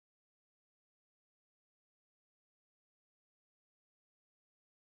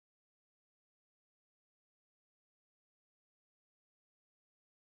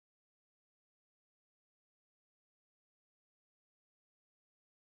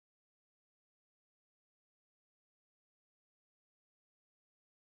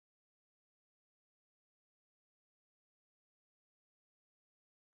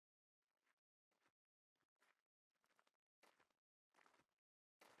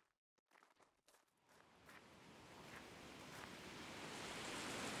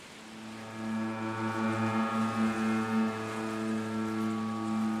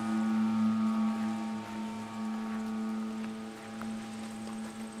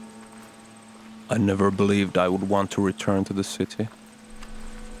I never believed I would want to return to the city.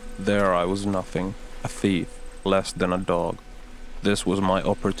 There I was nothing, a thief, less than a dog. This was my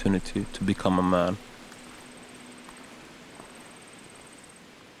opportunity to become a man.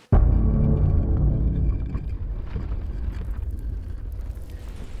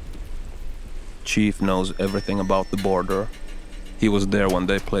 Chief knows everything about the border. He was there when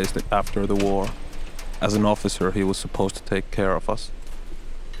they placed it after the war. As an officer, he was supposed to take care of us.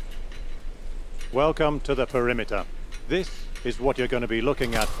 Welcome to the perimeter. This is what you're going to be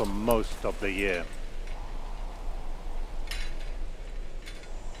looking at for most of the year.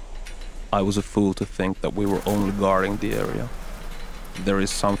 I was a fool to think that we were only guarding the area. There is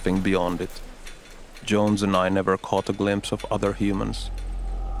something beyond it. Jones and I never caught a glimpse of other humans,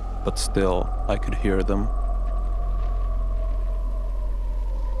 but still I could hear them.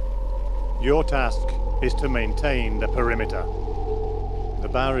 Your task is to maintain the perimeter. The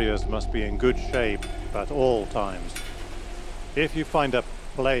barriers must be in good shape at all times. If you find a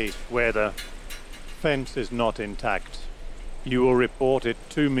place where the fence is not intact, you will report it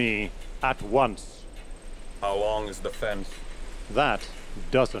to me at once. How long is the fence? That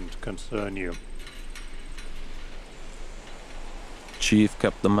doesn't concern you. Chief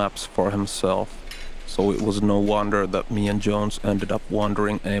kept the maps for himself, so it was no wonder that me and Jones ended up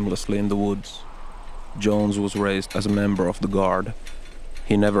wandering aimlessly in the woods. Jones was raised as a member of the guard.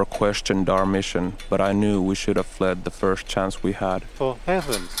 He never questioned our mission, but I knew we should have fled the first chance we had. For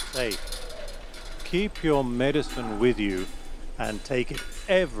heaven's sake, keep your medicine with you and take it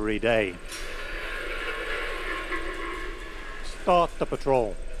every day. Start the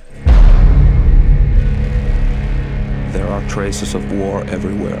patrol. There are traces of war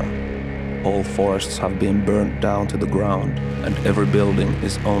everywhere. All forests have been burnt down to the ground, and every building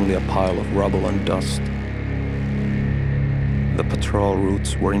is only a pile of rubble and dust. The patrol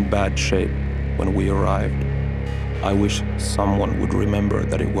routes were in bad shape when we arrived. I wish someone would remember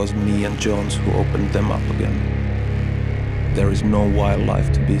that it was me and Jones who opened them up again. There is no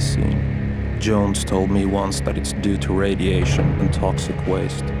wildlife to be seen. Jones told me once that it's due to radiation and toxic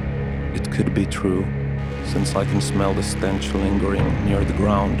waste. It could be true, since I can smell the stench lingering near the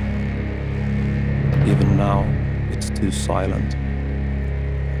ground. Even now, it's too silent.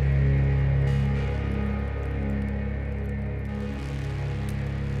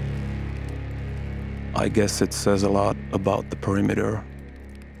 I guess it says a lot about the perimeter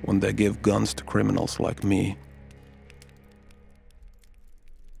when they give guns to criminals like me.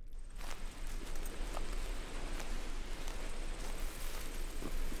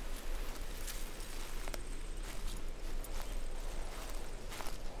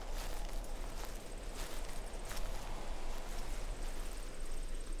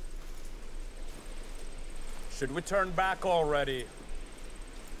 Should we turn back already?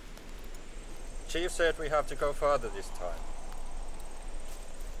 Chief said we have to go further this time.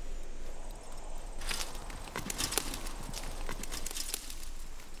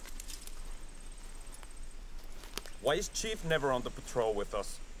 Why is Chief never on the patrol with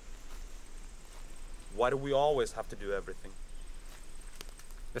us? Why do we always have to do everything?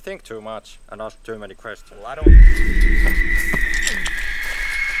 You think too much and ask too many questions. Well, I don't...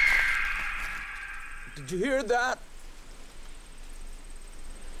 Did you hear that?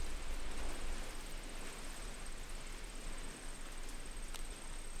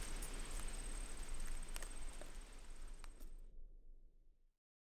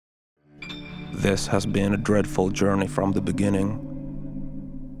 This has been a dreadful journey from the beginning.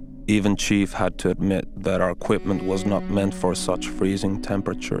 Even Chief had to admit that our equipment was not meant for such freezing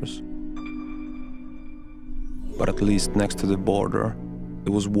temperatures. But at least next to the border,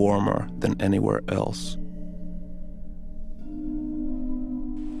 it was warmer than anywhere else.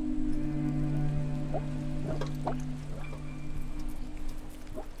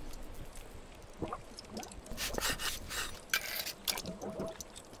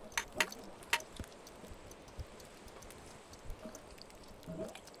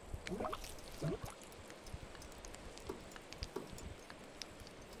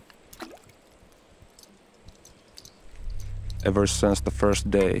 Ever since the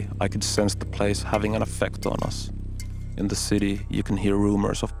first day, I could sense the place having an effect on us. In the city, you can hear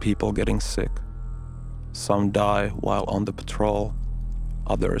rumors of people getting sick. Some die while on the patrol,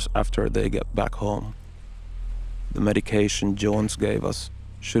 others after they get back home. The medication Jones gave us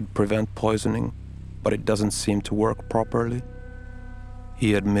should prevent poisoning, but it doesn't seem to work properly.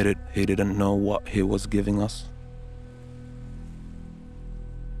 He admitted he didn't know what he was giving us.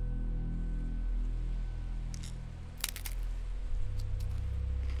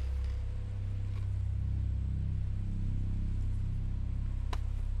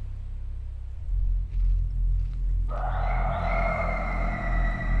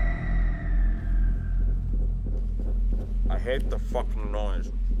 hate the fucking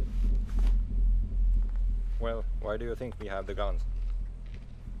noise. Well, why do you think we have the guns?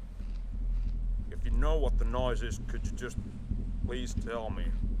 If you know what the noise is, could you just please tell me?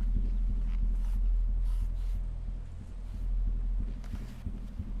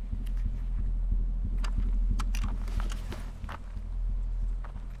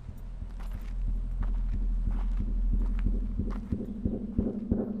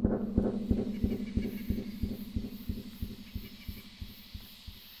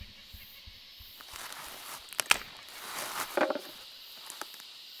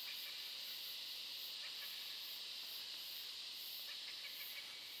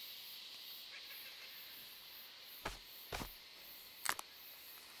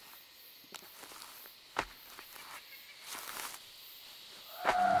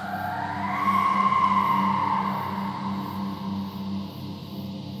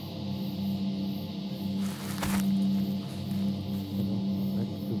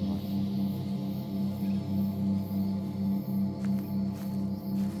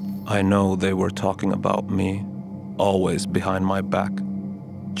 I know they were talking about me, always behind my back.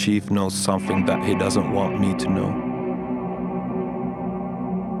 Chief knows something that he doesn't want me to know.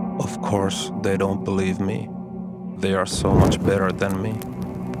 Of course, they don't believe me. They are so much better than me.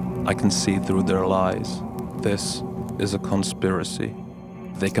 I can see through their lies. This is a conspiracy.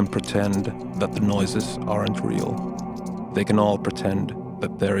 They can pretend that the noises aren't real. They can all pretend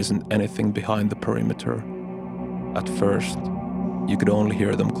that there isn't anything behind the perimeter. At first, you could only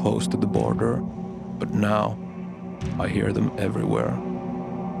hear them close to the border, but now I hear them everywhere.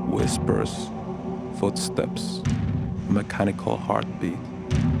 Whispers, footsteps, mechanical heartbeat.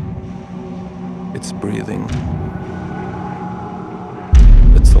 It's breathing.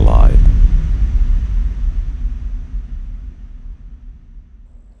 It's alive.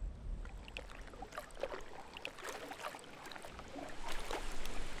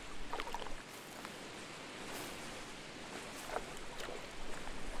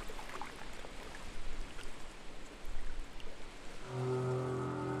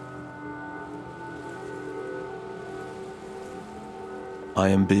 I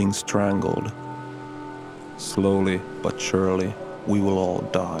am being strangled. Slowly but surely, we will all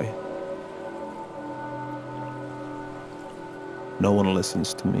die. No one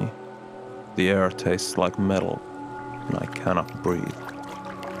listens to me. The air tastes like metal, and I cannot breathe.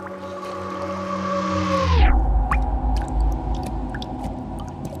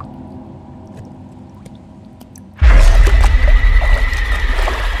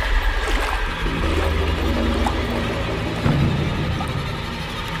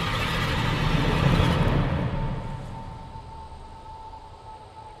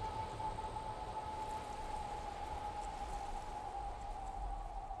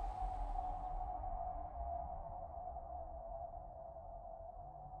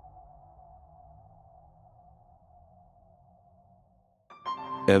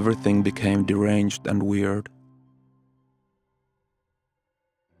 Everything became deranged and weird.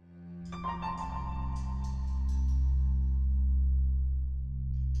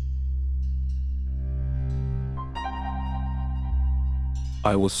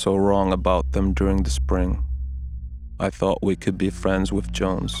 I was so wrong about them during the spring. I thought we could be friends with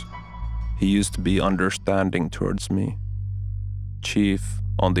Jones. He used to be understanding towards me. Chief,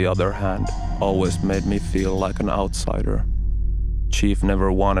 on the other hand, always made me feel like an outsider. Chief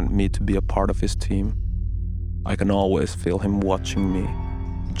never wanted me to be a part of his team. I can always feel him watching me,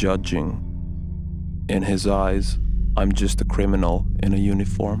 judging. In his eyes, I'm just a criminal in a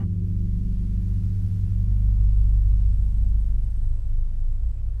uniform.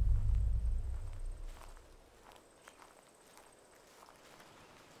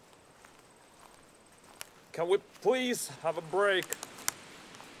 Can we please have a break?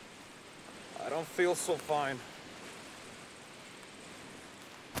 I don't feel so fine.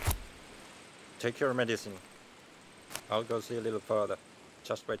 Take your medicine. I'll go see a little further.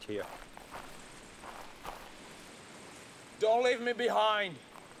 Just wait here. Don't leave me behind!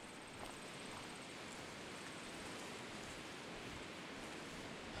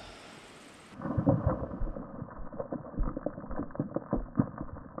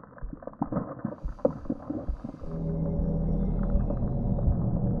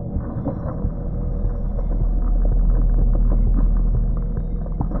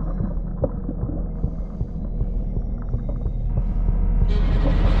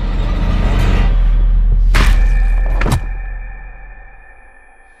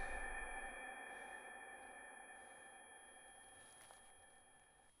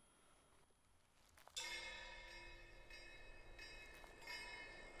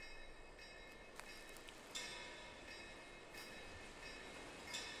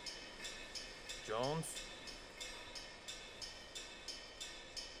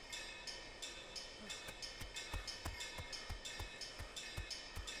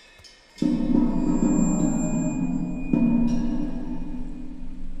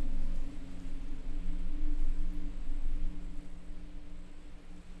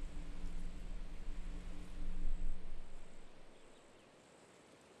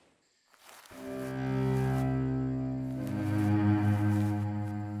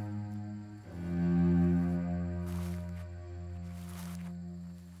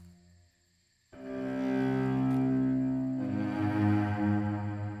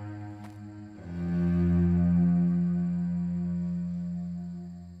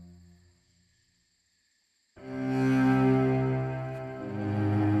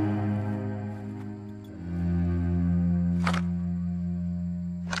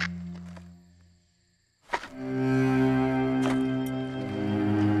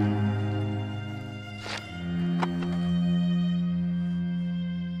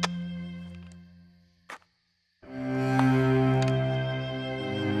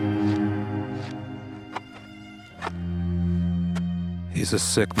 He's a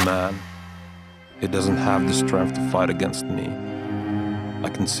sick man. He doesn't have the strength to fight against me. I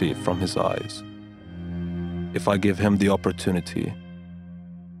can see it from his eyes. If I give him the opportunity,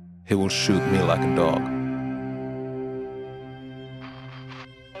 he will shoot me like a dog.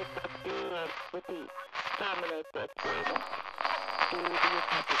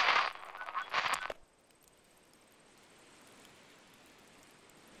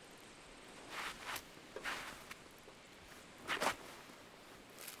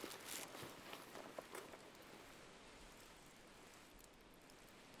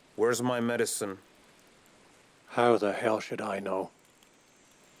 Where's my medicine? How the hell should I know?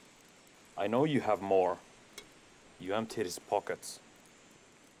 I know you have more. You emptied his pockets.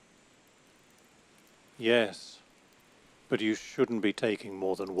 Yes, but you shouldn't be taking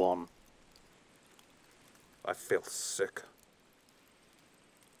more than one. I feel sick.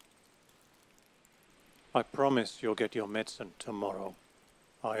 I promise you'll get your medicine tomorrow.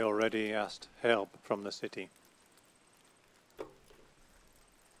 I already asked help from the city.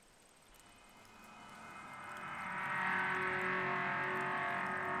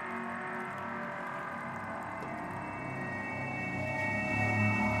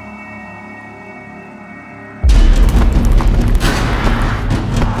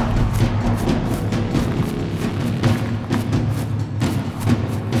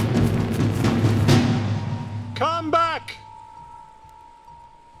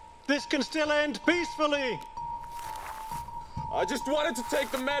 This can still end peacefully! I just wanted to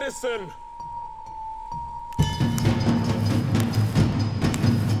take the medicine!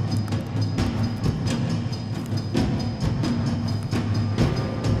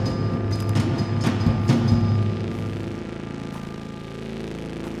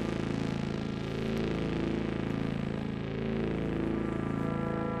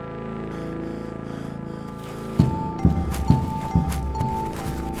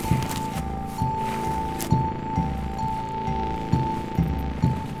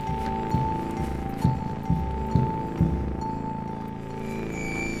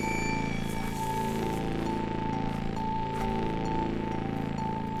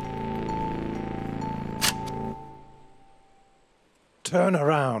 Turn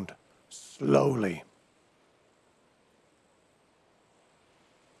around, slowly.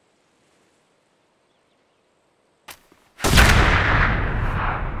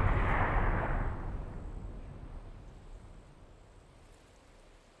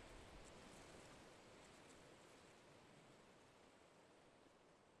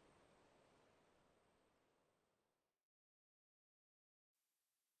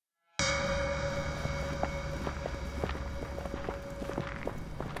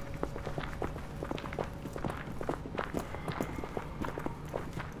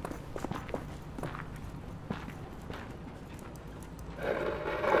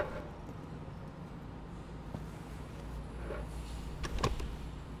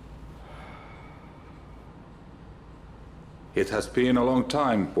 It has been a long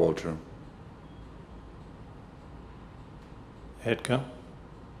time, Walter. Edgar?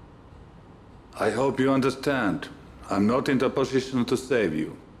 I hope you understand. I'm not in the position to save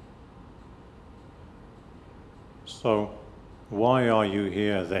you. So, why are you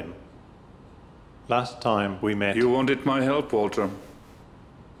here then? Last time we met... You wanted my help, Walter.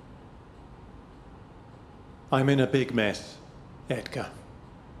 I'm in a big mess, Edgar.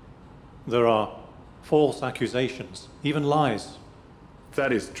 There are false accusations, even lies.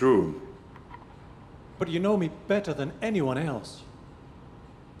 That is true. But you know me better than anyone else.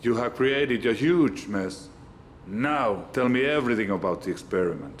 You have created a huge mess. Now, tell me everything about the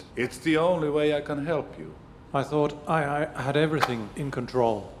experiment. It's the only way I can help you. I thought I had everything in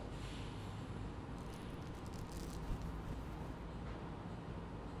control.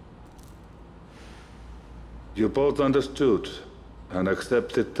 You both understood and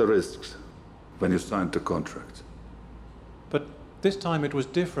accepted the risks when you signed the contract. But this time it was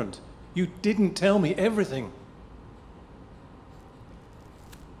different. You didn't tell me everything.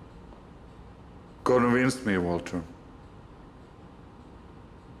 Convince me, Walter.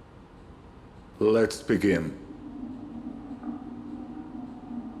 Let's begin.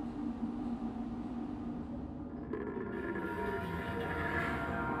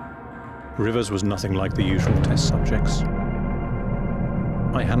 Rivers was nothing like the usual test subjects.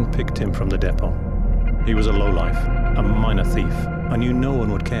 I handpicked him from the depot. He was a lowlife, a minor thief. I knew no one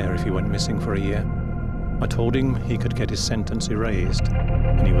would care if he went missing for a year. I told him he could get his sentence erased,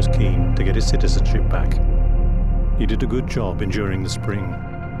 and he was keen to get his citizenship back. He did a good job enduring the spring.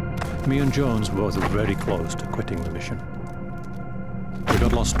 Me and Jones were both very close to quitting the mission. We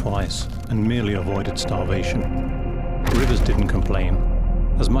got lost twice and merely avoided starvation. Rivers didn't complain.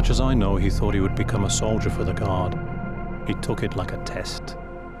 As much as I know, he thought he would become a soldier for the Guard. He took it like a test.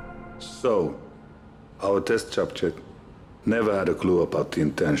 So, our test subject never had a clue about the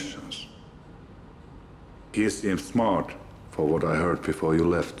intentions. He seemed smart, for what I heard before you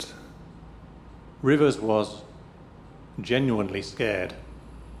left. Rivers was genuinely scared.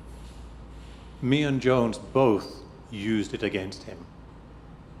 Me and Jones both used it against him.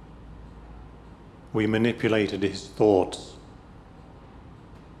 We manipulated his thoughts,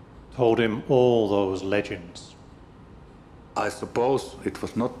 told him all those legends. I suppose it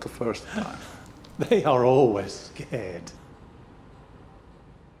was not the first time. They are always scared.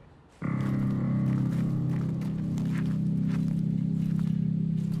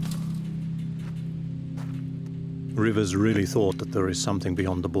 Rivers really thought that there is something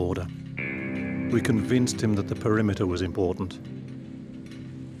beyond the border. We convinced him that the perimeter was important.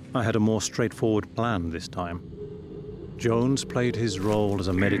 I had a more straightforward plan this time. Jones played his role as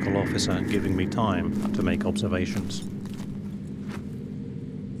a medical officer, giving me time to make observations.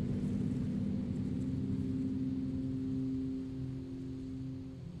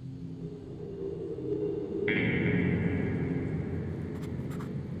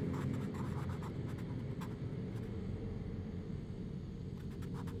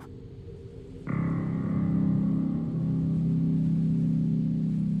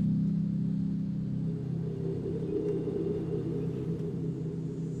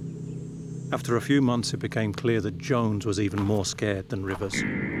 After a few months, it became clear that Jones was even more scared than Rivers.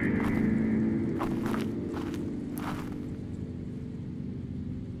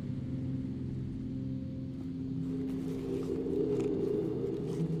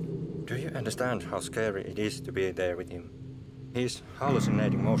 Do you understand how scary it is to be there with him? He's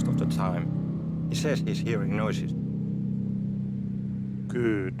hallucinating most of the time. He says he's hearing noises.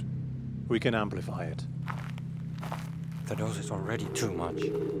 Good. We can amplify it. The dose is already too much.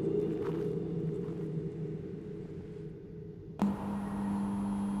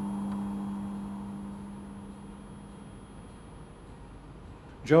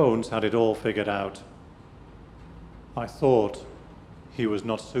 Jones had it all figured out. I thought he was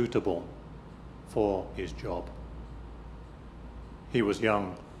not suitable for his job. He was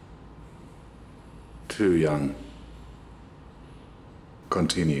young. Too young.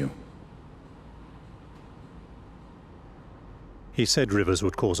 Continue. He said Rivers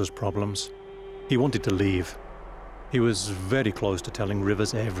would cause us problems. He wanted to leave. He was very close to telling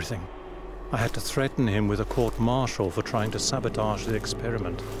Rivers everything. I had to threaten him with a court-martial for trying to sabotage the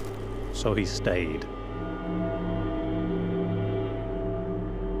experiment. So he stayed.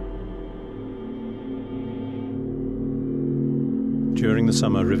 During the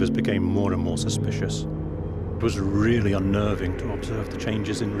summer, Rivers became more and more suspicious. It was really unnerving to observe the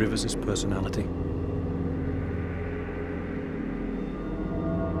changes in Rivers' personality.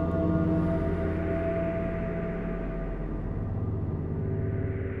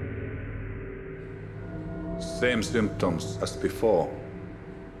 Same symptoms as before.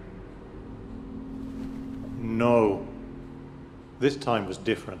 No. This time was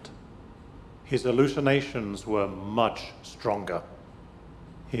different. His hallucinations were much stronger.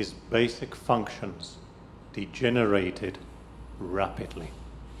 His basic functions degenerated rapidly.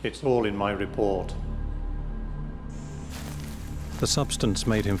 It's all in my report. The substance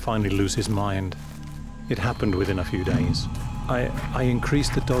made him finally lose his mind. It happened within a few days. I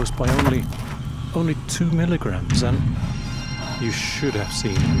increased the dose by only 2 milligrams, and you should have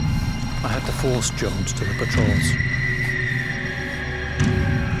seen him. I had to force Jones to the patrols.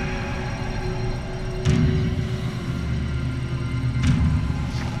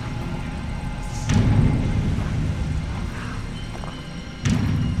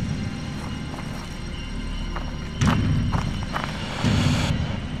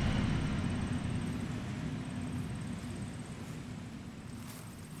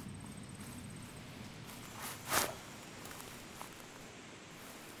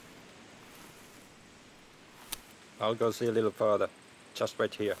 I'll go see a little further. Just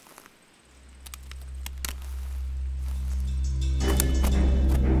wait here.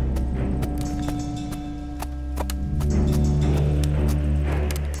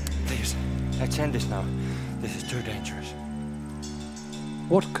 Please, let's end this now. This is too dangerous.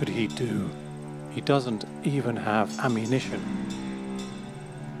 What could he do? He doesn't even have ammunition.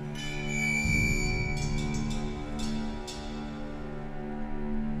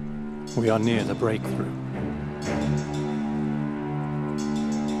 We are near the breakthrough.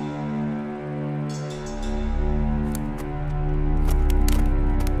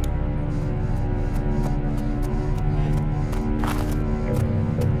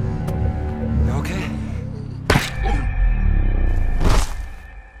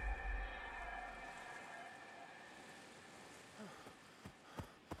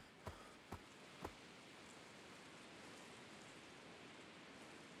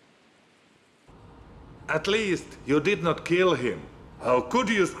 At least you did not kill him. How could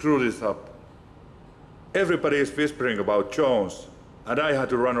you screw this up? Everybody is whispering about Jones, and I had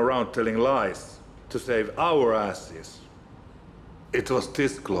to run around telling lies to save our asses. It was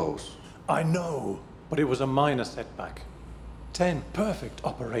this close. I know, but it was a minor setback. 10 perfect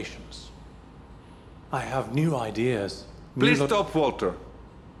operations. I have new ideas. Please stop, Walter.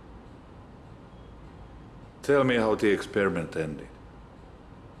 Tell me how the experiment ended.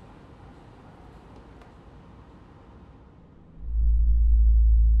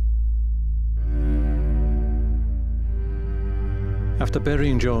 After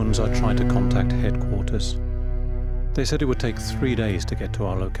burying Jones, I tried to contact headquarters. They said it would take 3 days to get to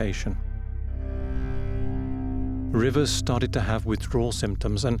our location. Rivers started to have withdrawal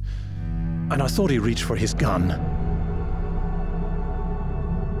symptoms, and I thought he reached for his gun.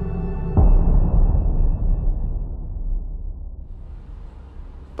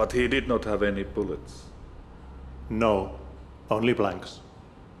 But he did not have any bullets. No, only blanks.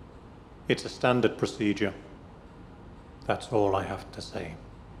 It's a standard procedure. That's all I have to say.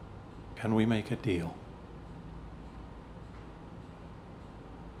 Can we make a deal?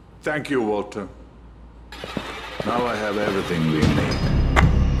 Thank you, Walter. Now I have everything we need.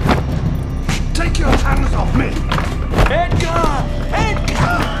 Take your hands off me! Edgar!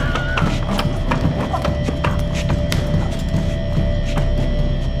 Edgar!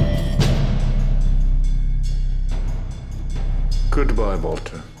 Goodbye,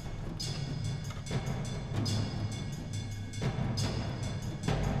 Walter.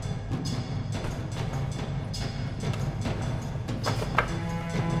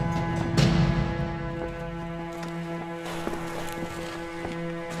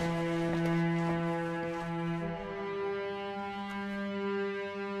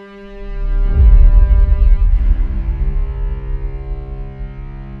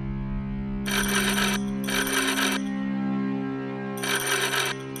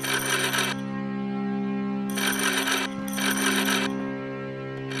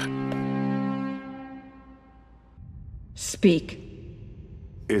 Speak.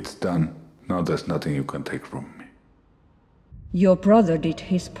 It's done. Now there's nothing you can take from me. Your brother did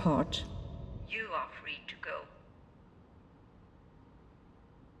his part. You are free to go.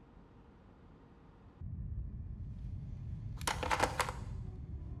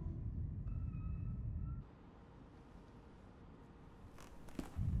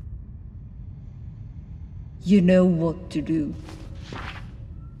 You know what to do.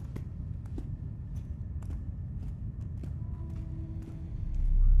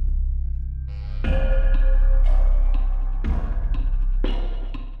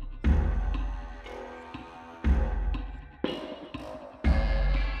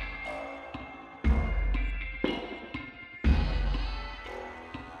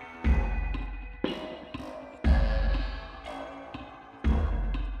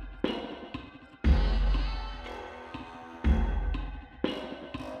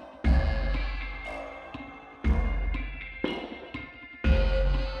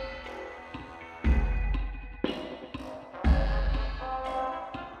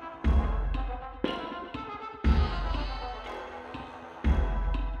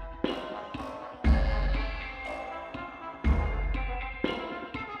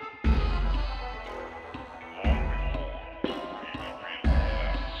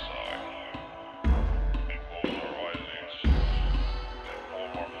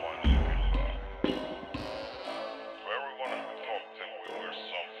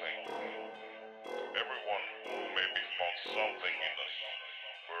 Something